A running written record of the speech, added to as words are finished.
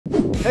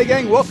Hey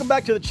gang, welcome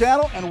back to the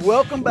channel and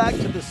welcome back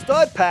to the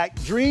Stud Pack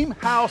Dream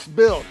House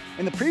build.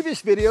 In the previous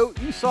video,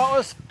 you saw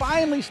us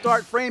finally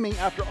start framing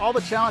after all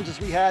the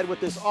challenges we had with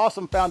this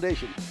awesome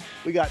foundation.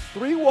 We got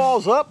 3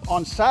 walls up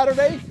on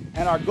Saturday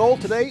and our goal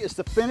today is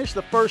to finish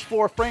the first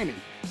floor framing.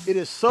 It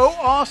is so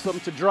awesome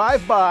to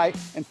drive by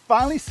and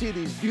finally see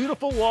these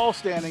beautiful walls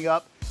standing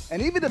up,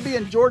 and even to be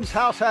in Jordan's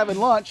house having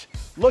lunch,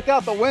 look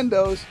out the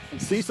windows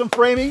and see some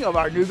framing of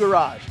our new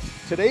garage.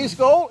 Today's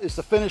goal is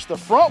to finish the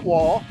front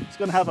wall. It's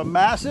going to have a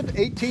massive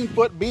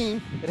 18-foot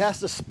beam. It has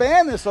to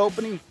span this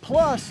opening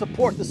plus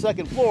support the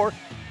second floor.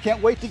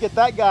 Can't wait to get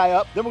that guy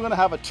up. Then we're going to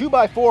have a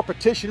 2x4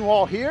 partition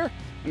wall here,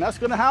 and that's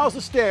going to house the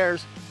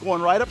stairs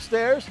going right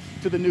upstairs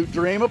to the new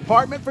dream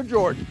apartment for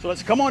Jordan. So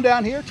let's come on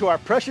down here to our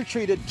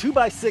pressure-treated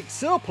 2x6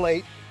 sill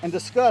plate and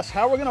discuss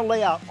how we're going to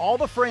lay out all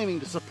the framing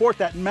to support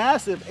that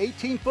massive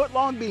 18-foot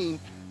long beam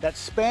that's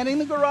spanning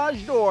the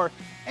garage door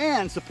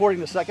and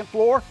supporting the second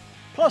floor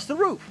plus the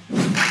roof.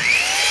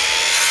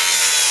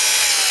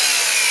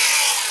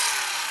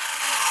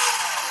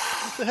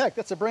 What the heck?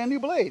 That's a brand new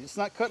blade. It's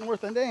not cutting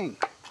worth a dang.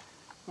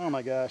 Oh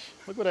my gosh,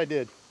 look what I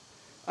did.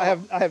 I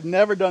have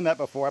never done that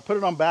before. I put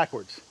it on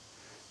backwards.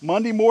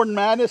 Monday morning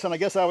madness, and I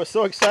guess I was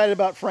so excited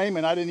about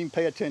framing I didn't even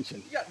pay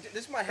attention. Yeah,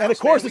 this is my house. And of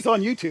course it's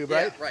on YouTube,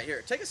 right? Yeah, right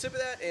here. Take a sip of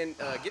that and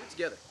get it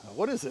together.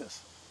 What is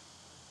this?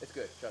 It's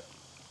good, trust me.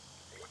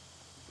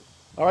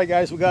 All right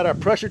guys, we got our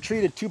pressure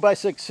treated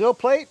 2x6 sill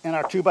plate and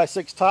our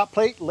 2x6 top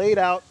plate laid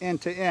out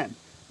end to end.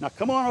 Now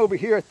come on over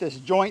here at this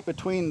joint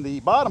between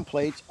the bottom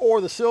plates or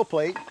the sill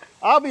plate.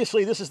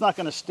 Obviously this is not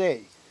going to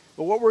stay,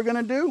 but what we're going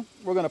to do,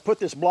 we're going to put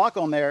this block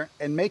on there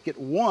and make it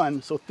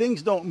one so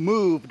things don't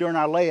move during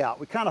our layout.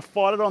 We kind of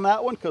fought it on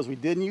that one because we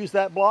didn't use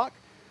that block,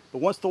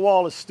 but once the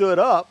wall is stood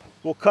up,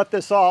 we'll cut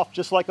this off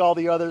just like all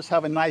the others,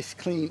 have a nice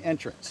clean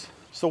entrance.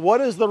 So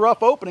what is the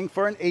rough opening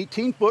for an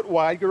 18-foot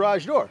wide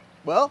garage door?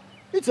 Well,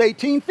 it's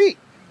 18 feet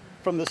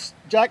from the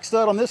jack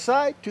stud on this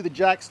side to the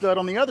jack stud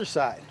on the other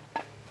side.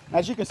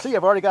 As you can see,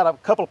 I've already got a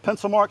couple of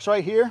pencil marks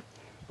right here,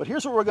 but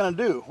here's what we're going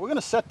to do. We're going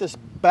to set this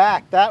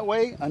back that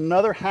way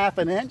another ½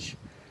 an inch,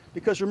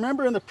 because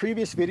remember in the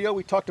previous video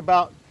we talked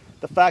about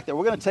the fact that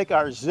we're going to take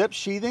our zip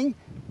sheathing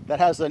that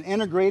has an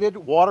integrated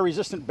water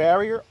resistant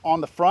barrier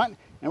on the front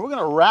and we're going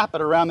to wrap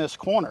it around this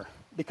corner.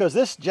 Because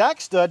this jack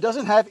stud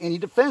doesn't have any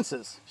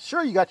defenses.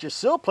 Sure, you got your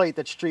sill plate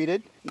that's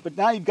treated, but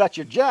now you've got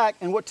your jack,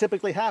 and what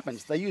typically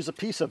happens? They use a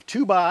piece of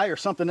 2x or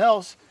something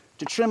else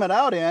to trim it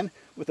out in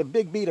with a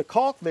big bead of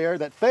caulk there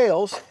that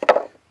fails.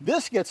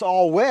 This gets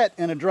all wet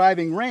in a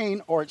driving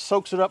rain, or it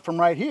soaks it up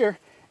from right here,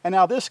 and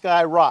now this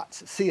guy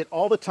rots. See it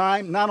all the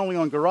time, not only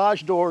on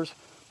garage doors,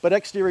 but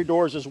exterior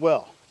doors as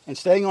well. And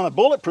staying on a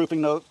bulletproofing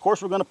note, of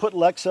course we're going to put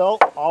Lexel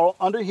all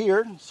under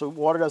here so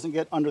water doesn't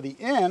get under the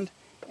end.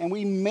 And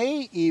we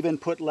may even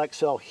put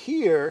Lexel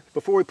here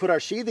before we put our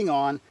sheathing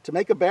on to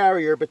make a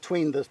barrier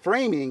between the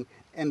framing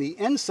and the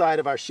inside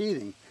of our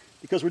sheathing.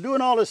 Because we're doing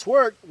all this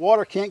work,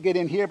 water can't get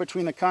in here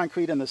between the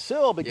concrete and the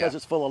sill because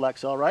it's full of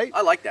Lexel, right?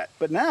 I like that.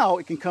 But now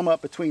it can come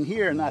up between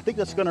here, and I think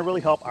that's going to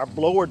really help our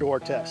blower door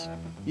test.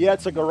 Yeah,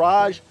 it's a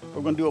garage.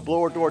 We're going to do a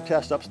blower door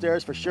test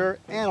upstairs for sure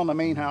and on the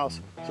main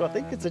house. So I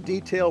think it's a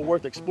detail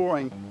worth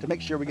exploring to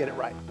make sure we get it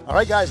right. All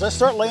right, guys, let's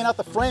start laying out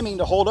the framing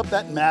to hold up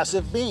that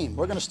massive beam.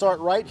 We're going to start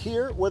right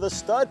here with a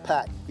stud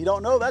pack. If you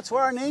don't know, that's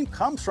where our name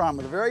comes from.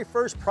 The very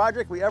first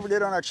project we ever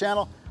did on our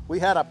channel, we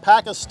had a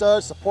pack of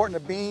studs supporting the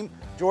beam.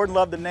 Jordan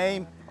loved the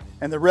name,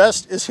 and the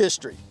rest is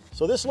history.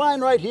 So this line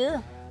right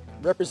here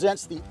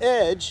represents the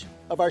edge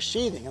of our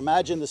sheathing.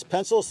 Imagine this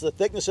pencil is the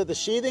thickness of the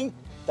sheathing.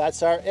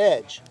 That's our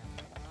edge.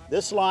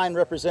 This line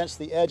represents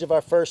the edge of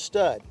our first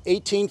stud.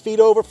 18 feet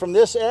over from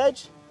this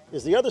edge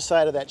is the other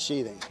side of that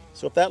sheathing.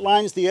 So if that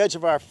line is the edge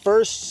of our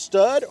first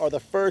stud or the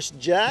first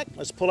jack,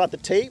 let's pull out the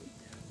tape.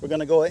 We're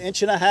going to go 1.5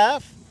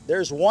 inches.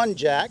 There's one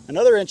jack,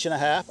 another 1.5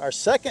 inches, our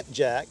second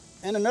jack,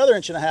 and another 1.5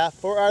 inches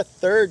for our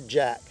third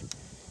jack.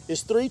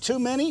 Is 3 too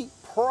many?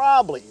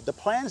 Probably. The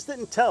plans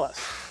didn't tell us.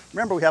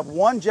 Remember, we have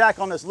one jack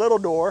on this little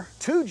door,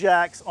 2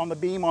 jacks on the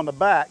beam on the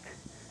back,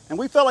 and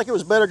we felt like it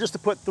was better just to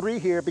put 3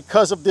 here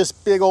because of this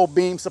big old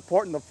beam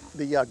supporting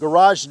the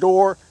garage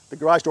door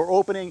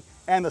opening,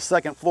 and the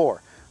second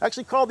floor. I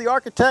actually called the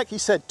architect. He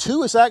said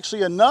 2 is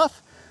actually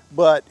enough,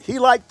 but he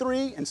liked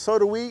 3, and so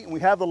do we, and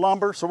we have the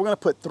lumber, so we're going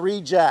to put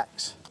 3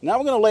 jacks. Now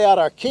we're going to lay out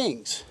our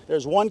kings.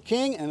 There's 1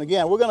 king, and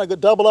again, we're going to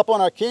double up on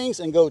our kings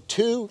and go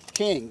 2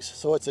 kings.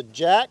 So it's a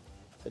jack,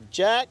 a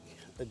jack,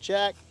 a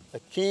jack, a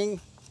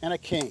king, and a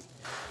king.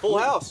 Full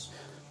house.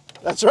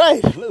 That's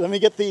right. Let me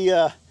get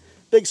the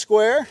big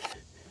square,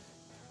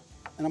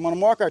 and I'm going to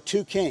mark our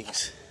 2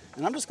 kings.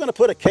 And I'm just going to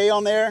put a K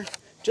on there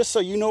just so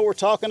you know what we're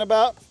talking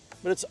about.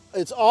 But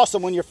it's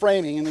awesome when you're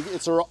framing, and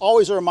it's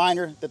always a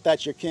reminder that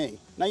that's your king.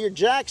 Now your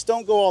jacks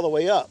don't go all the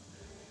way up,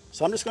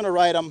 so I'm just going to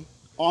write them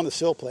on the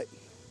sill plate.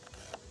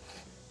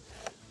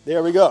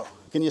 There we go.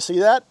 Can you see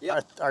that?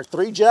 Yep. Our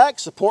 3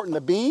 jacks supporting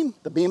the beam.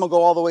 The beam will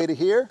go all the way to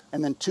here,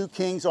 and then 2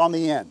 kings on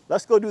the end.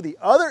 Let's go do the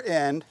other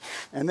end,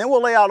 and then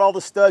we'll lay out all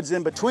the studs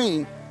in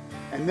between,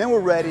 and then we're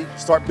ready to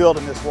start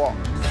building this wall.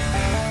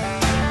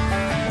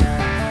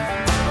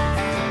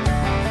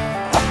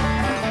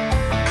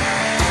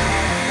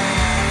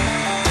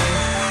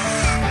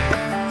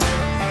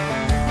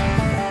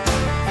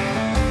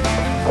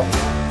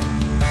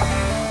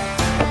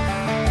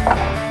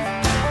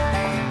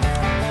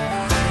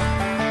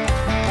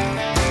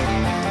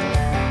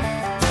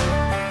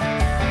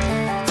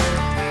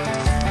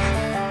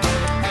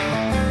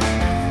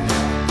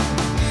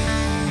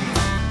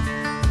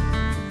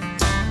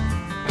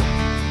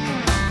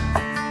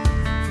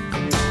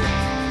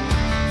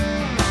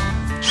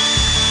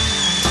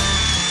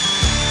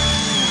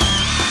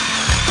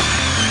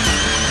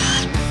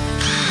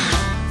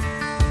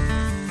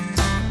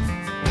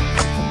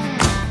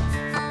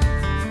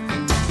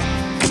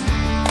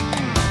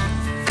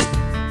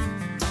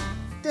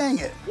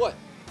 minute. What?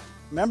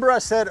 Remember I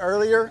said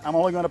earlier, I'm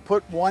only gonna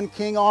put one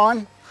king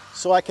on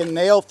so I can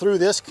nail through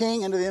this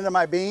king into the end of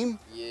my beam?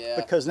 Yeah.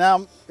 Because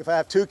now, if I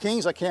have two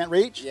kings, I can't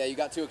reach? Yeah, you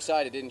got too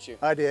excited, didn't you?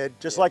 I did,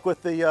 just like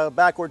with the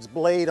backwards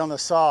blade on the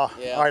saw.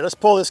 Yeah. All right, let's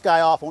pull this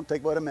guy off. Won't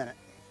take but a minute.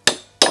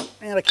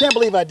 Man, I can't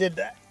believe I did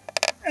that.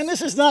 And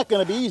this is not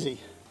gonna be easy.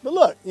 But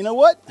look, you know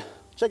what?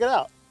 Check it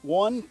out.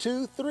 1,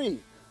 2, 3.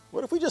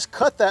 What if we just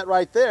cut that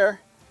right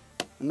there?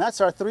 And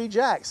that's our 3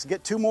 jacks.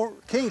 Get 2 more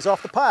kings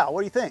off the pile.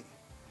 What do you think?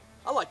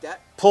 I like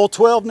that. Pull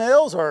 12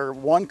 nails or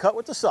 1 cut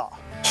with the saw.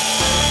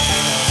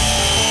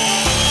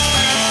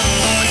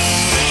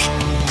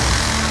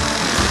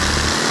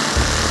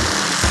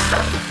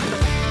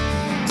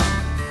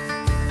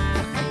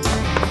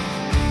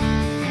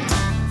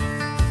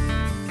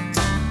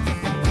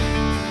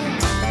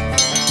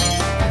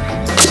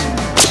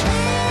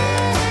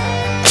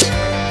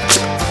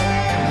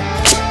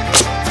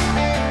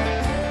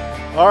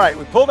 All right,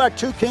 we pulled our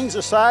 2 kings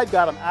aside,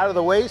 got them out of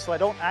the way so I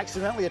don't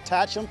accidentally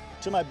attach them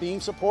to my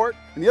beam support.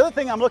 And the other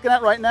thing I'm looking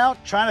at right now,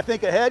 trying to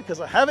think ahead because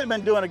I haven't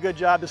been doing a good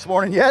job this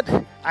morning yet,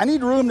 I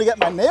need room to get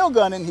my nail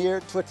gun in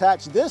here to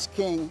attach this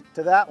king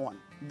to that one.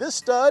 This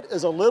stud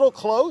is a little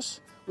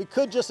close. We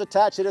could just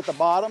attach it at the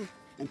bottom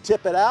and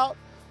tip it out,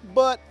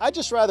 but I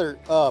just rather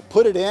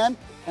put it in,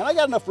 and I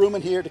got enough room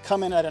in here to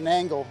come in at an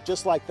angle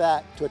just like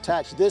that to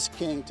attach this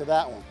king to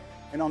that one.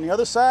 And on the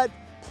other side,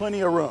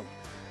 plenty of room.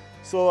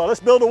 So let's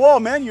build a wall,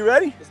 man. You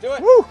ready? Let's do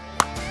it. Woo!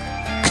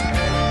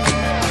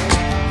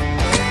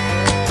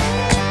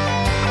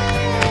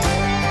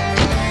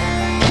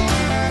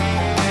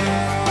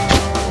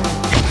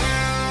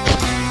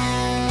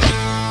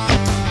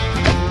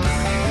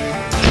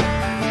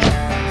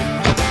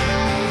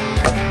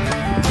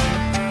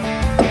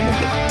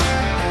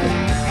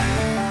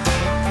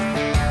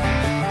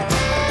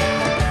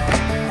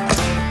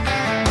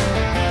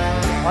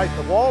 All right,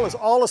 the wall is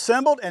all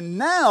assembled, and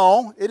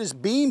now it is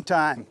beam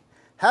time.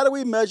 How do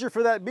we measure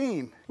for that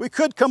beam? We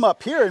could come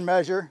up here and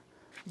measure,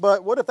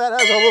 but what if that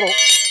has a little,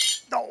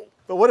 no,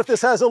 but what if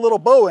this has a little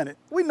bow in it?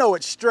 We know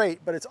it's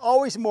straight, but it's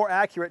always more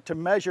accurate to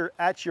measure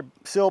at your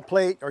sill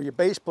plate or your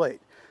base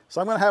plate.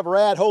 So I'm gonna have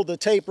Rad hold the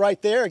tape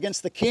right there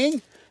against the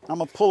king. I'm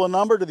gonna pull a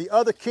number to the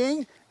other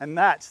king, and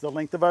that's the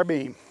length of our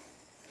beam.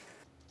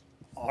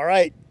 All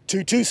right,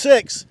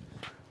 226.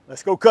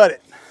 Let's go cut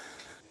it.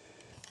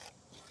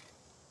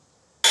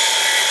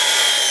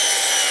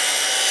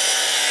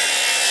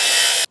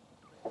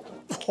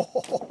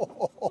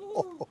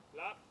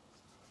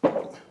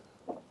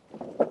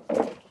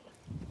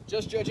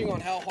 Just judging on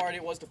how hard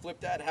it was to flip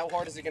that, how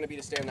hard is it going to be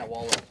to stand that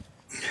wall up?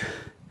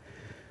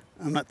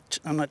 I'm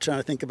not trying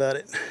to think about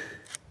it.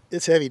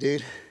 It's heavy,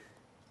 dude.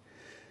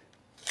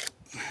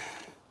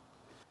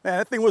 Man,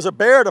 that thing was a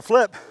bear to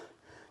flip.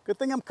 Good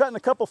thing I'm cutting a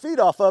couple feet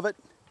off of it.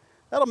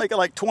 That'll make it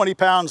like 20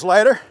 pounds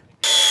lighter.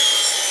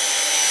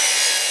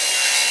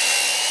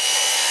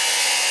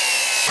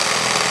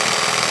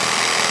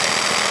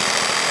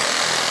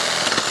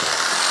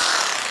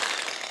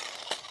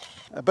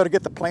 I better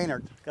get the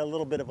planer. Got a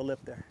little bit of a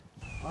lift there.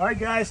 All right,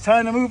 guys,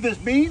 time to move this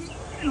beam.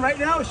 And right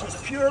now, it's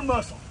just pure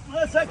muscle.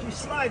 Well, it's actually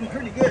sliding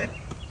pretty good.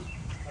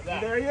 You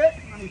there yet?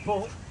 Let me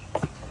pull it.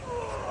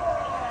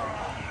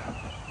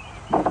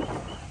 All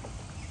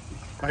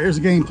right, here's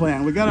the game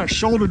plan. We got our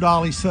shoulder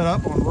dolly set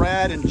up on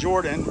Rad and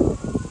Jordan.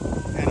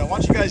 And I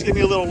want you guys to give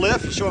me a little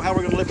lift, show how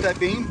we're gonna lift that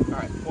beam. All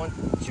right, 1,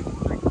 2,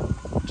 3.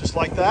 Just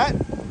like that.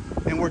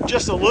 And we're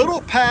just a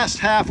little past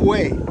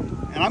halfway.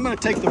 And I'm gonna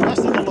take the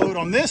rest of the load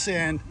on this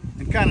end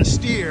and kind of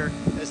steer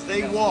as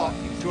they walk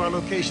to our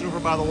location over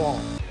by the wall.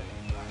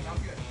 Sounds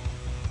good.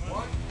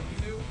 1,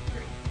 2,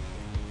 3.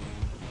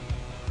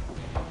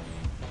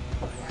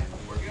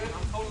 We're good?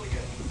 I'm totally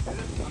good.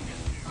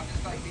 I'm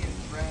just like being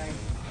dragged.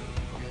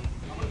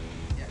 We're good.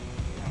 Yeah.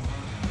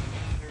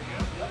 There we go.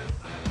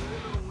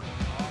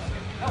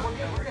 No, we're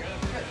good. We're good.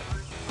 We're good.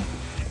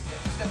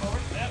 Step over.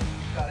 Yep.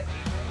 Got it.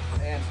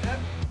 And step.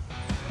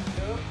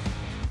 Go.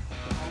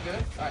 I'm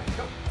good. All right,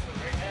 go.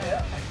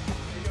 Yeah.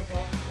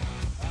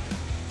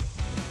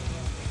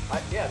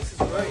 Yeah, this is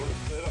great.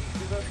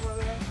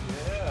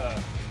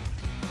 Yeah.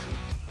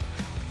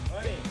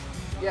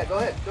 Yeah, go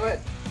ahead. Go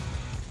ahead.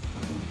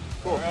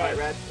 Cool. All right,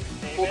 Rad.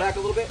 Pull back a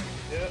little bit.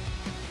 Yeah.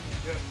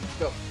 Good.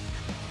 Go.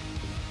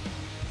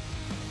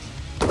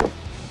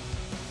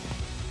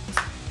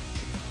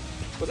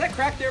 Was that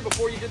cracked there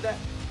before you did that?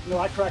 No,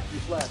 I cracked you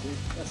flat, dude.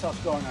 That's how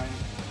strong I am.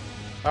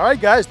 All right,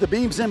 guys, the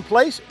beam's in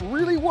place.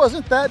 Really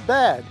wasn't that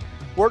bad.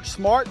 Worked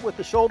smart with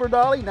the shoulder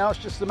dolly. Now it's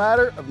just a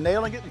matter of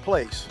nailing it in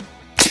place.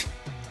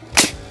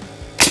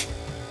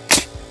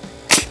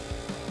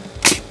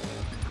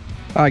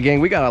 All right, gang,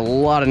 we got a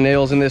lot of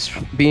nails in this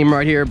beam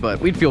right here, but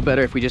we'd feel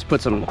better if we just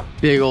put some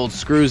big old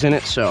screws in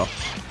it, so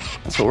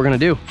that's what we're gonna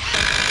do.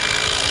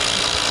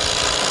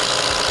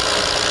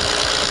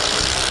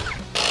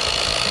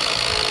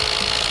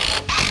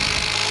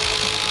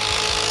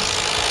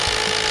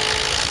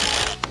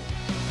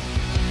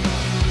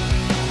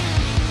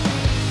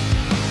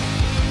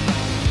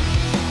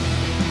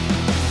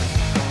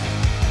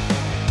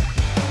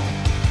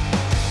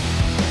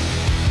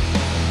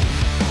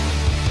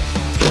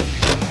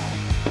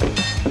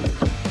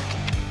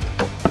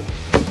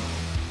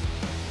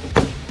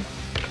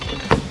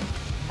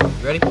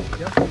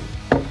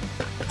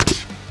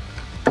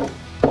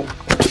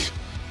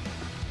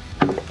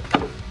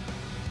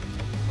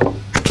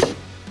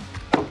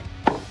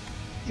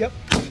 Yep.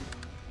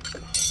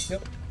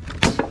 Yep.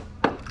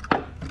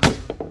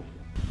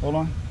 Hold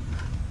on.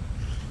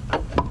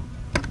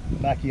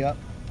 Back you up.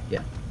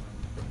 Yeah.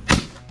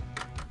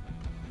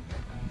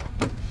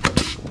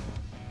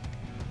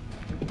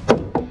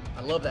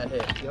 I love that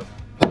hit. Yep.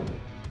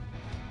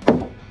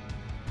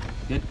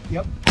 Good?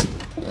 Yep.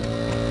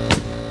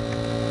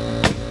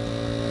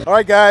 All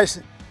right, guys.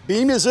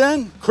 Beam is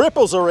in.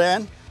 Cripples are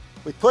in.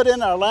 We put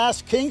in our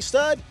last king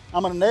stud.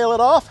 I'm going to nail it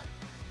off.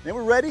 Then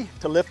we're ready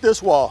to lift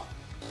this wall.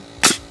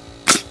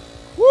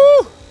 Woo!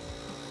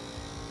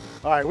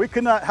 All right, we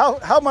could not.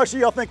 How much do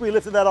y'all think we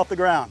lifted that off the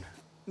ground?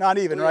 Not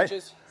even, 3 right?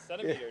 inches.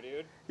 Centimeter,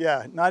 dude.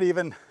 Yeah, not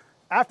even.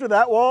 After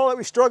that wall that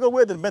we struggled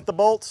with and bent the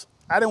bolts,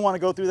 I didn't want to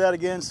go through that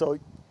again. So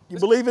you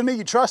believe in me?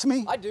 You trust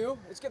me? I do.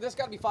 This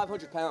got to be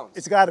 500 pounds.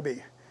 It's got to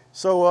be.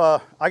 So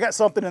I got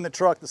something in the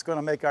truck that's going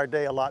to make our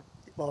day a lot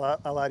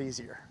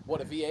easier. What,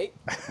 a V8?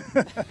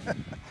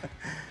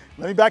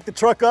 Let me back the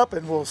truck up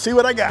and we'll see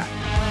what I got.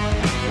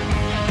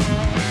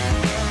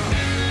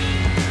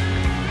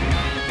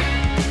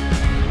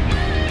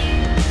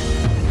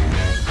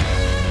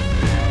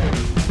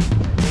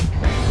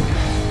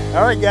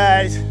 All right,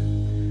 guys,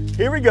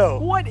 here we go.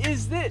 What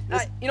is this?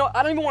 You know,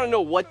 I don't even want to know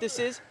what this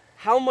is.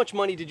 How much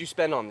money did you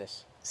spend on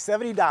this?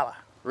 $70.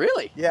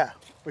 Really? Yeah,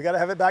 we got to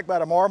have it back by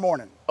tomorrow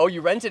morning. Oh,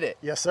 you rented it?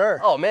 Yes, sir.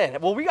 Oh, man.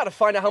 Well, we got to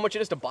find out how much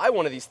it is to buy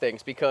one of these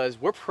things because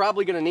we're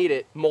probably going to need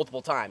it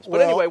multiple times. But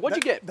Well, anyway, what'd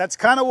you get? That's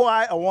kind of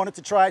why I wanted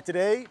to try it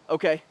today.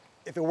 Okay.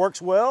 If it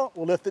works well,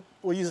 we'll lift it.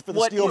 We'll use it for the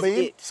What steel is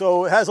beam. it?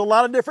 So it has a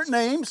lot of different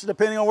names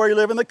depending on where you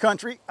live in the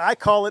country. I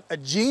call it a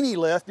Genie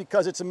lift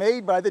because it's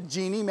made by the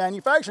Genie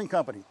Manufacturing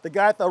Company. The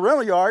guy at the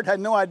rental yard had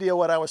no idea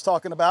what I was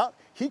talking about.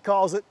 He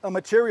calls it a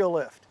material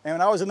lift. And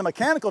when I was in the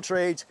mechanical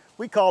trades,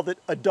 we called it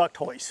a duct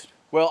hoist.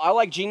 Well, I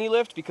like Genie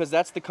Lift because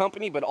that's the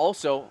company, but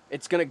also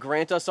it's going to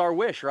grant us our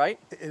wish, right?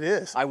 It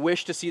is. I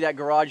wish to see that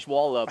garage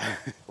wall up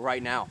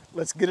right now.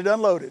 Let's get it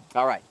unloaded.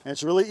 All right. And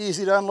it's really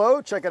easy to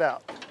unload. Check it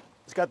out.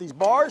 It's got these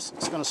bars.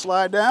 It's going to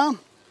slide down.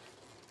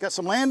 Got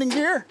some landing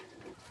gear.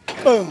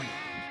 Boom.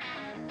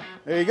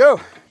 There you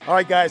go. All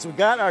right, guys, we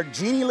got our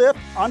Genie lift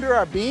under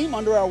our beam,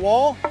 under our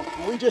wall.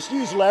 And we just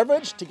use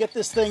leverage to get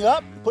this thing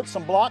up, put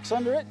some blocks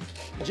under it,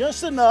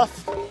 just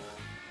enough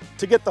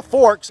to get the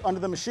forks under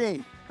the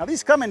machine. Now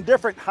these come in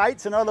different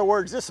heights. In other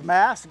words, this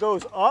mast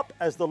goes up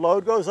as the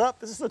load goes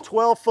up. This is a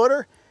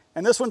 12-footer,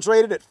 and this one's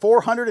rated at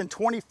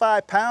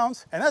 425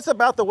 pounds. And that's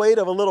about the weight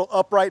of a little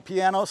upright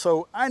piano,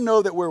 so I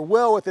know that we're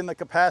well within the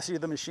capacity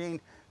of the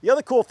machine. The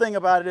other cool thing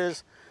about it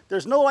is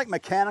there's no like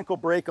mechanical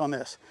brake on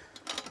this.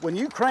 When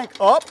you crank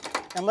up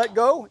and let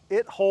go,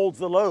 it holds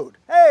the load.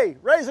 Hey,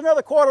 raise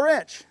another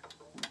 1/4 inch.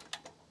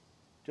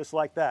 Just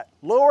like that.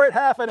 Lower it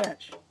 1/2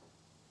 inch.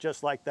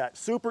 Just like that.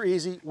 Super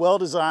easy, well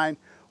designed.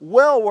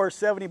 Well worth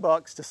 70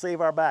 bucks to save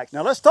our backs.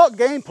 Now let's talk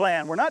game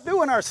plan. We're not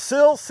doing our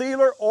sill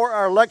sealer or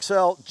our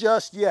Lexel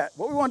just yet.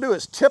 What we want to do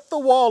is tip the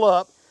wall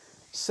up,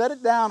 set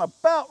it down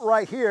about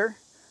right here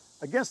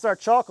against our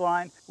chalk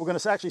line. We're going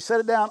to actually set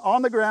it down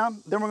on the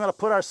ground. Then we're going to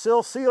put our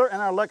sill sealer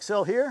and our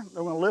Lexel here.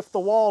 Then we're going to lift the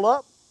wall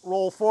up,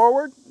 roll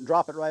forward, and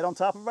drop it right on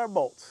top of our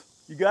bolts.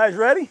 You guys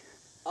ready?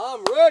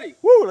 I'm ready.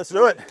 Woo, let's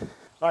do it.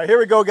 All right, here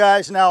we go,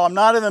 guys. Now, I'm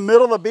not in the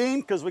middle of the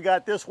beam because we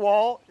got this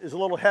wall is a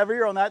little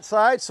heavier on that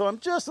side, so I'm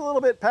just a little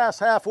bit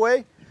past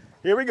halfway.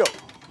 Here we go.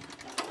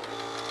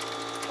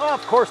 Oh,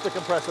 of course the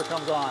compressor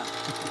comes on.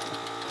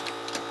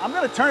 I'm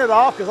going to turn it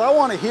off because I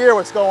want to hear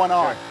what's going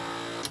on. Sure.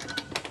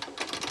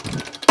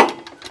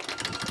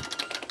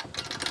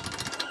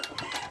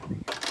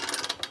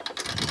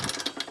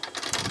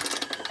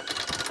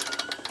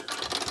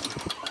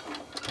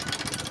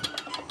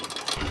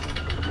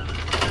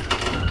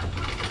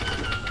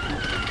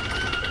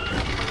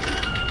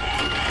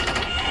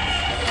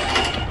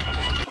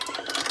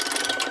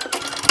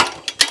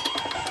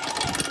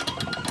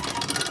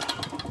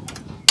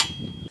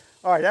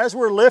 All right, as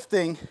we're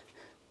lifting,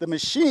 the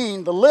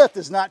machine, the lift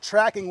is not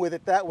tracking with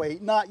it that way,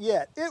 not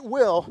yet. It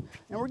will,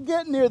 and we're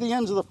getting near the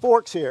ends of the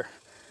forks here.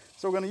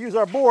 So we're going to use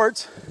our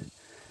boards,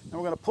 and we're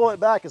going to pull it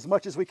back as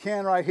much as we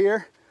can right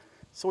here,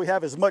 so we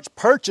have as much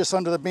purchase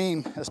under the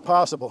beam as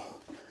possible.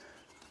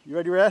 You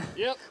ready, Red?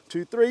 Yep.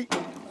 2, 3.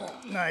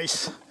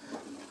 Nice.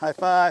 High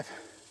five.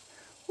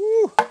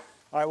 Woo. All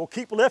right, we'll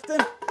keep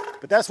lifting,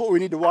 but that's what we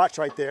need to watch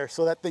right there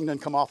so that thing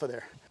doesn't come off of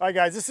there. All right,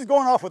 guys, this is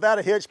going off without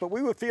a hitch, but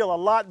we would feel a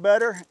lot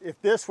better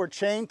if this were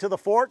chained to the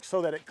fork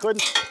so that it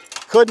couldn't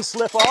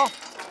slip off.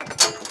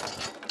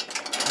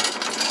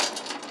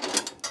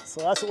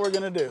 So that's what we're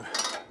gonna do.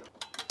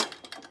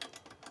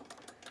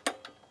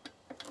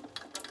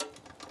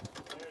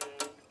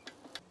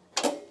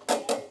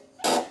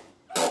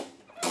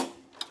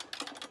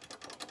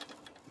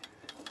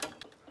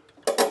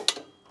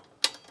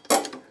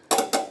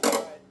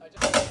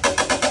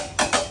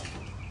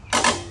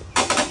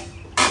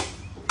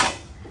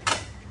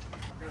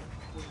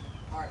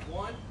 All right,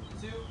 1,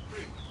 2,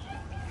 3.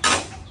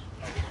 Nice.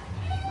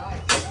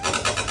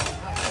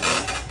 Nice.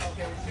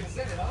 Okay, we're just gonna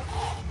set it up.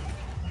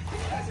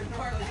 That's a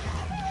gnarly.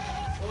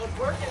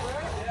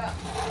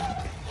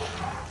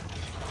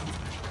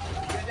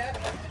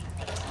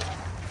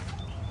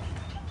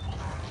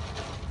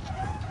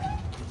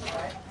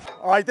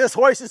 All right, this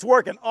hoist is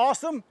working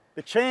awesome.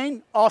 The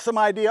chain, awesome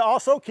idea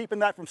also, keeping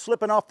that from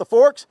slipping off the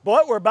forks.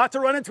 But we're about to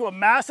run into a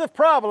massive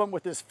problem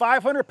with this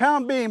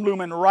 500-pound beam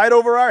looming right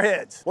over our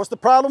heads. What's the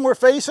problem we're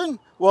facing?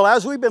 Well,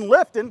 as we've been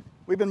lifting,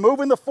 we've been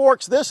moving the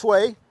forks this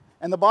way,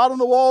 and the bottom of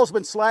the wall has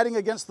been sliding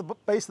against the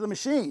base of the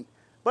machine.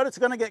 But it's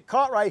gonna get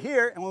caught right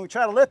here, and when we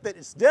try to lift it,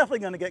 it's definitely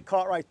gonna get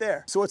caught right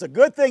there. So it's a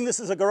good thing this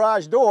is a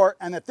garage door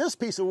and that this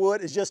piece of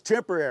wood is just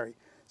temporary.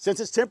 Since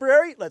it's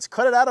temporary, let's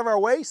cut it out of our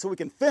way so we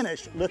can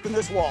finish lifting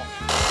this wall.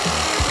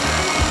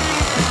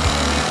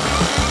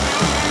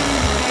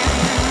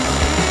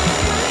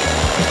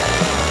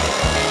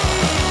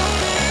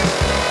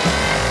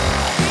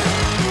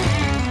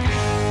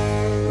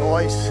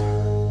 Nice.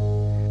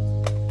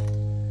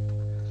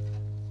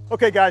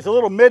 Okay guys, a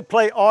little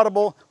mid-play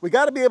audible. We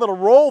got to be able to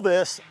roll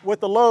this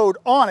with the load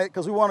on it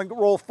because we want to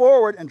roll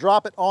forward and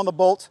drop it on the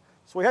bolts.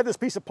 So we have this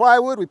piece of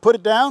plywood, we put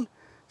it down.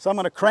 So I'm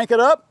going to crank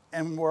it up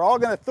and we're all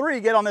going to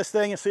get on this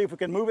thing and see if we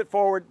can move it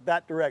forward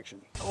that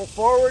direction. Roll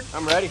forward.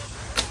 I'm ready.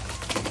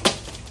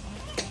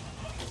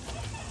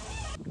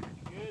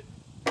 Good.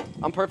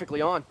 I'm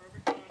perfectly on.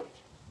 We're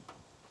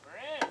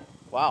in.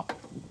 Wow.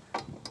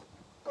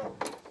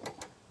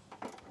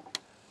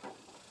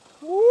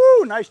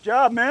 Woo, nice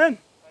job, man.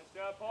 Nice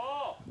job,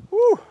 Paul.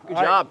 Woo. Good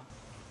job.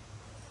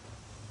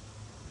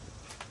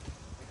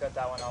 You cut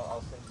that one,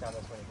 I'll cinch down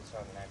this one, you can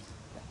start the next.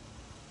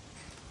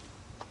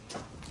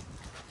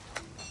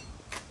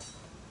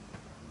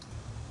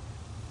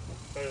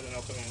 Better than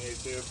opening a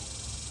tube.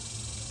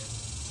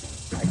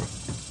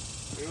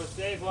 We will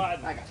save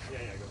Latin. I got Yeah,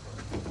 go for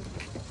it.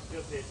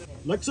 You'll see it.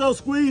 Lexo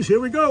squeeze, here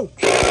we go.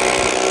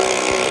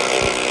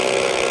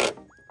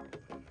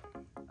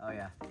 Oh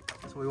yeah,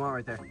 that's what we want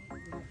right there.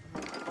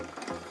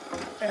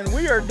 And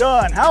we are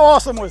done. How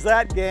awesome was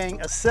that,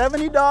 gang? A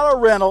 $70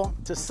 rental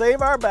to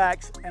save our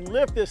backs and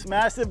lift this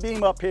massive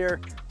beam up here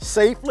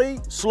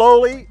safely,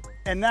 slowly,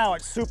 and now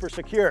it's super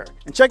secure.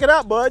 And check it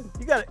out, bud.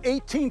 You got an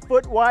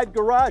 18-foot wide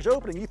garage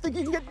opening. You think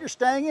you can get your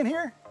stang in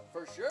here?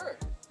 For sure.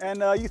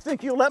 And you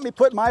think you'll let me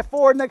put my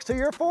Ford next to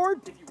your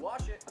Ford? If you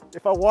wash it.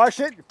 If I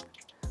wash it?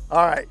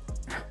 All right,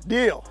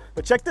 deal.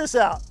 But check this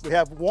out. We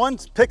have one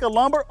pick of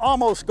lumber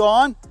almost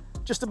gone.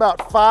 Just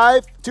about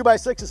 5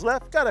 2x6s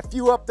left. Got a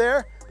few up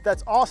there. But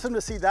that's awesome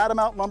to see that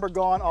amount of lumber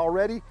gone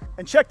already.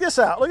 And check this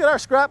out. Look at our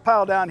scrap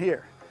pile down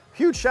here.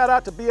 Huge shout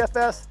out to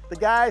BFS. The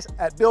guys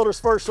at Builders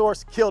First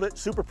Source killed it.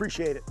 Super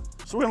appreciate it.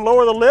 So we're gonna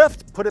lower the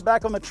lift, put it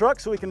back on the truck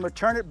so we can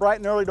return it bright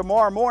and early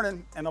tomorrow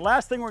morning. And the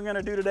last thing we're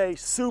gonna do today,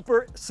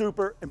 super,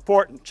 super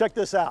important. Check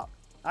this out.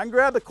 I can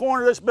grab the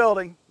corner of this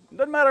building. It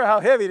doesn't matter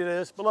how heavy it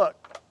is, but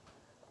look.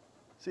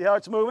 See how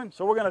it's moving?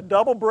 So we're gonna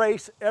double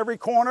brace every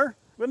corner.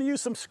 We're gonna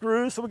use some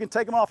screws so we can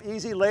take them off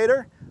easy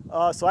later.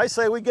 So I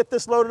say we get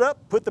this loaded up,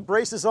 put the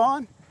braces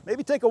on,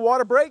 maybe take a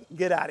water break,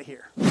 get out of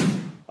here.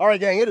 All right,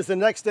 gang, it is the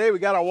next day. We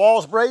got our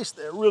walls braced.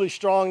 They're really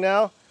strong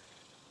now.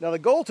 Now the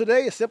goal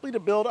today is simply to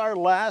build our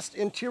last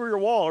interior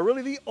wall, or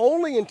really the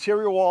only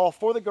interior wall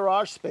for the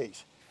garage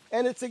space.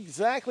 And it's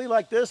exactly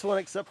like this one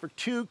except for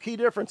 2 key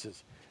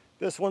differences.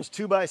 This one's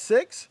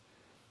 2x6.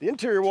 The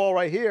interior wall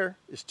right here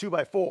is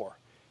 2x4.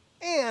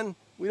 And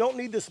we don't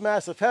need this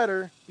massive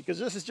header because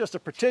this is just a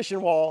partition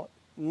wall,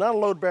 not a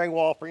load-bearing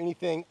wall for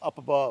anything up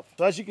above.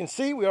 So as you can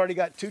see, we already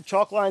got 2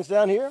 chalk lines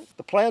down here.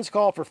 The plans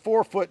call for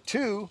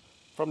 4'2"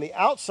 from the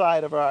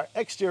outside of our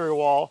exterior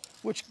wall,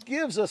 which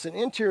gives us an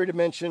interior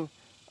dimension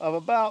of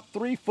about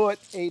 3 foot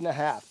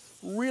 8.5.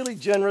 Really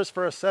generous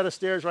for a set of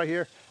stairs right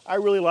here. I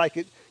really like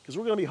it because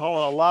we're going to be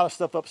hauling a lot of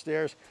stuff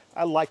upstairs.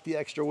 I like the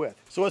extra width.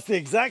 So it's the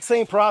exact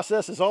same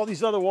process as all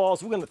these other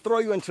walls. We're going to throw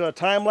you into a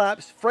time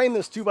lapse, frame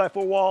this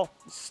 2x4 wall,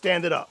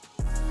 stand it up.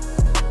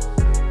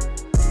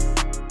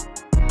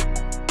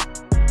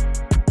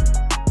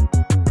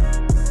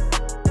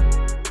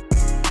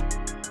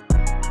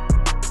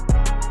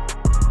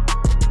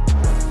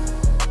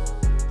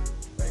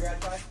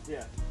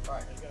 Yeah. All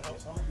right.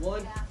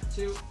 1,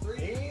 2, 3.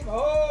 Aim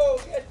ho!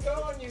 Get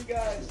going, you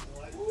guys.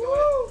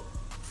 Woo!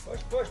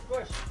 Push, push,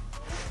 push.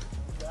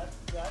 That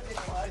is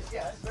nice.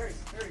 Yeah, it's very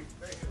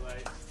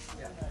light.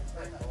 Yeah.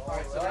 All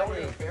right. So now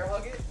we're gonna bear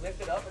hug it,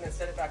 lift it up, and then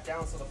set it back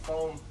down so the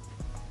foam.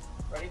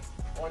 Ready?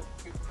 1,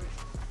 2, 3.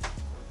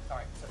 All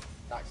right. So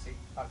nice. See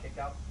how it kicked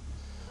out.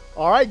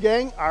 All right,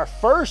 gang, our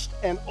first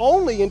and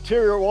only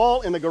interior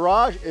wall in the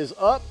garage is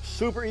up.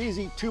 Super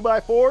easy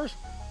 2x4s.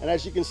 And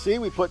as you can see,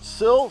 we put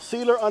sill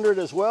sealer under it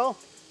as well.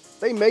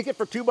 They make it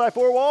for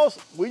 2x4 walls.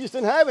 We just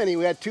didn't have any.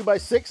 We had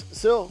 2x6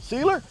 sill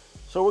sealer.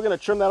 So we're gonna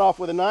trim that off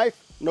with a knife,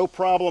 no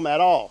problem at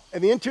all.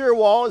 And the interior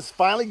wall is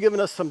finally giving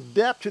us some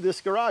depth to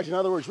this garage. In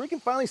other words, we can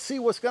finally see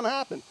what's gonna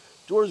happen.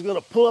 George's gonna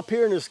pull up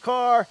here in his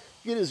car,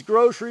 get his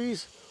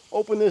groceries,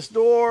 open this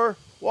door,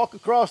 walk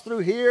across through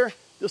here.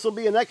 This will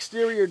be an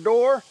exterior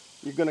door.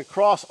 You're gonna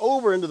cross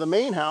over into the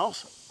main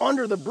house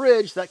under the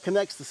bridge that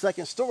connects the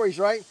second stories,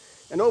 right?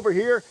 And over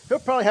here, he'll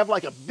probably have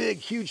like a big,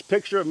 huge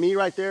picture of me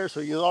right there, so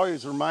you're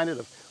always reminded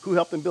of who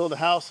helped him build the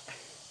house.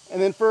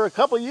 And then for a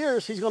couple of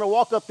years, he's gonna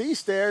walk up these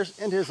stairs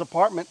into his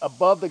apartment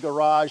above the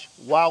garage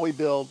while we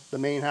build the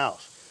main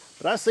house.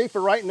 But I say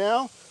for right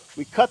now,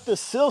 we cut this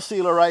sill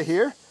sealer right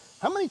here.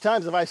 How many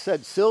times have I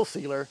said sill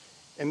sealer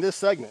in this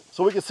segment?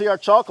 So we can see our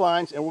chalk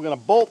lines, and we're gonna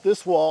bolt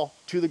this wall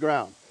to the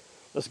ground.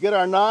 Let's get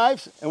our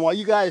knives, and while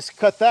you guys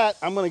cut that,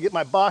 I'm gonna get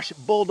my Bosch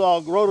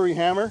Bulldog rotary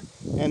hammer,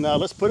 and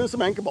let's put in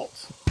some anchor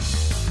bolts.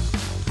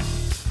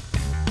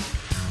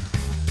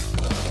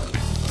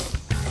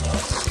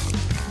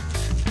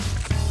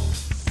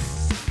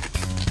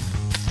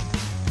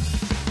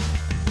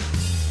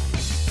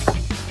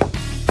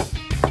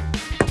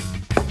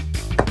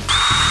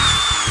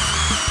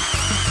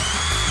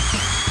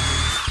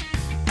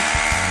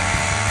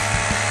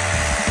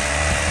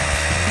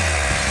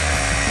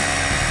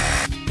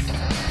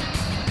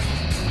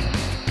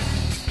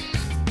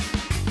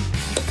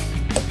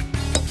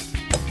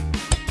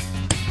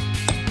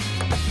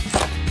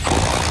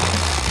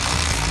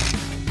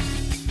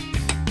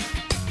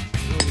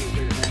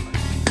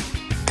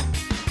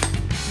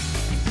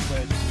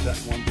 That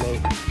one blow. I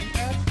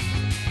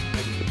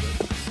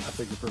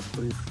think the first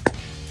three.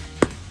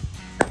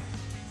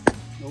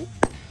 Nope,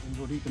 didn't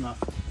go deep enough.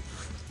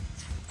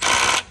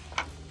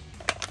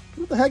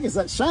 What the heck is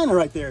that shiner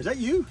right there? Is that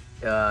you?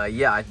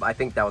 Yeah, I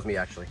think that was me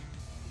actually.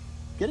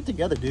 Get it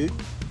together, dude.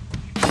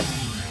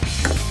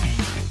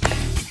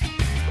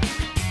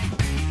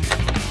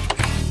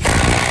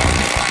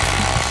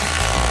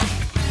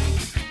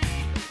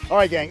 All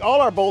right, gang,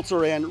 all our bolts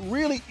are in.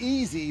 Really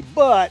easy,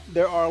 but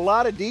there are a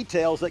lot of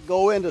details that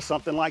go into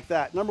something like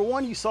that. Number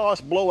one, you saw us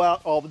blow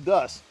out all the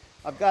dust.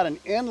 I've got an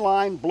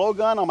inline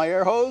blowgun on my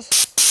air hose.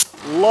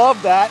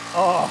 Love that.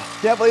 Oh,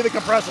 can't believe the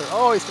compressor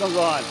always comes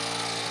on.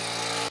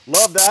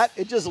 Love that.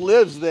 It just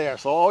lives there,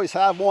 so always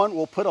have one.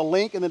 We'll put a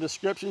link in the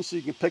description so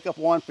you can pick up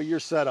one for your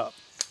setup.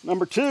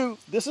 Number two,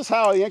 this is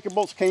how the anchor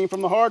bolts came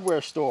from the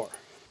hardware store.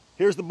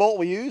 Here's the bolt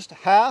we used,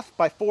 1/2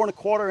 by 4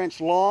 1/4 inch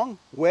long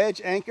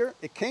wedge anchor.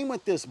 It came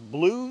with this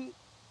blue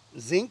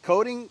zinc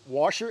coating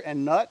washer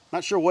and nut.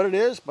 Not sure what it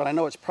is, but I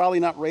know it's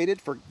probably not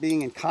rated for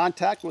being in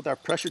contact with our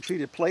pressure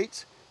treated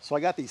plates. So I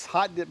got these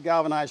hot dip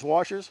galvanized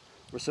washers.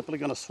 We're simply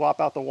going to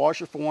swap out the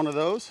washer for one of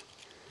those.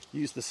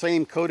 Use the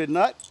same coated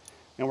nut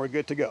and we're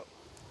good to go.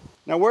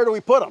 Now where do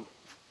we put them?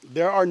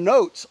 There are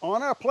notes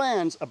on our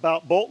plans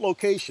about bolt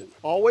location.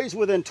 Always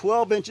within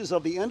 12 inches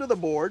of the end of the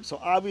board, so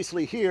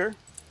obviously here.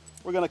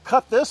 We're going to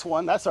cut this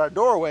one, that's our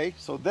doorway,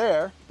 so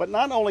there, but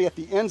not only at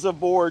the ends of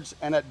boards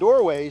and at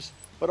doorways,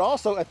 but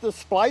also at the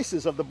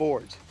splices of the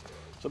boards.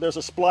 So there's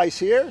a splice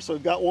here, so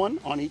we've got one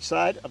on each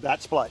side of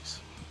that splice.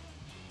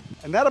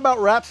 And that about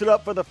wraps it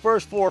up for the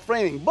first floor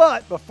framing.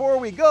 But before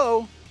we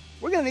go,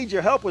 we're going to need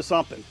your help with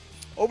something.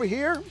 Over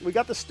here, we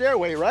got the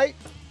stairway, right?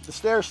 The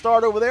stairs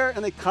start over there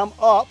and they come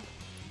up.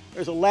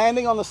 There's a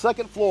landing on the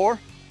second floor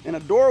and a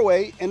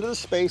doorway into the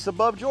space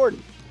above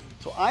Jordan.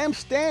 So I am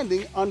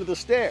standing under the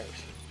stairs.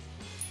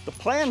 The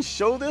plans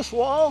show this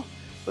wall,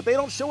 but they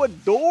don't show a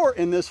door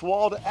in this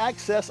wall to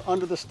access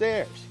under the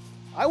stairs.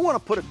 I want to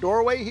put a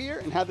doorway here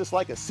and have this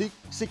like a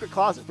secret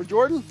closet for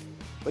Jordan,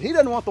 but he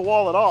doesn't want the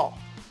wall at all.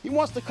 He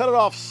wants to cut it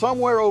off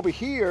somewhere over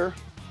here,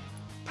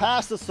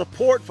 past the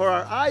support for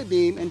our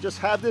I-beam, and just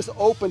have this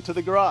open to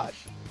the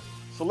garage.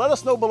 So let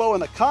us know below in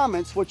the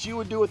comments what you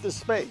would do with this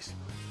space.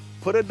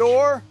 Put a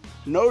door,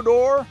 no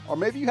door, or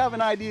maybe you have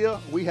an idea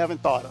we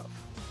haven't thought of.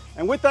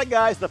 And with that,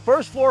 guys, the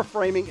first floor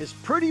framing is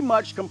pretty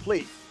much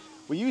complete.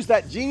 We used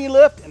that genie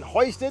lift and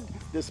hoisted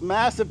this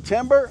massive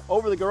timber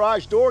over the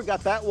garage door,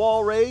 got that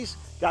wall raised,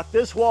 got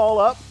this wall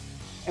up,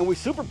 and we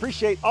super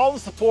appreciate all the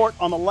support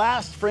on the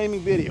last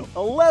framing video.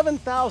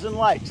 11,000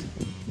 likes.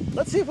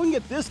 Let's see if we can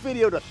get this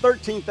video to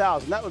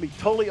 13,000. That would be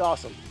totally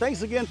awesome.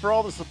 Thanks again for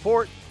all the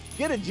support.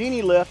 Get a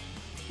genie lift,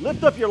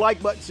 lift up your like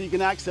button so you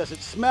can access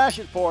it, smash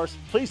it for us.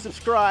 Please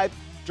subscribe,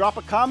 drop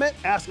a comment,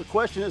 ask a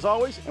question as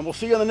always, and we'll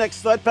see you on the next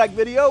stud pack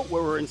video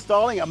where we're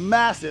installing a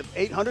massive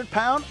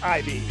 800-pound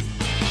I-beam.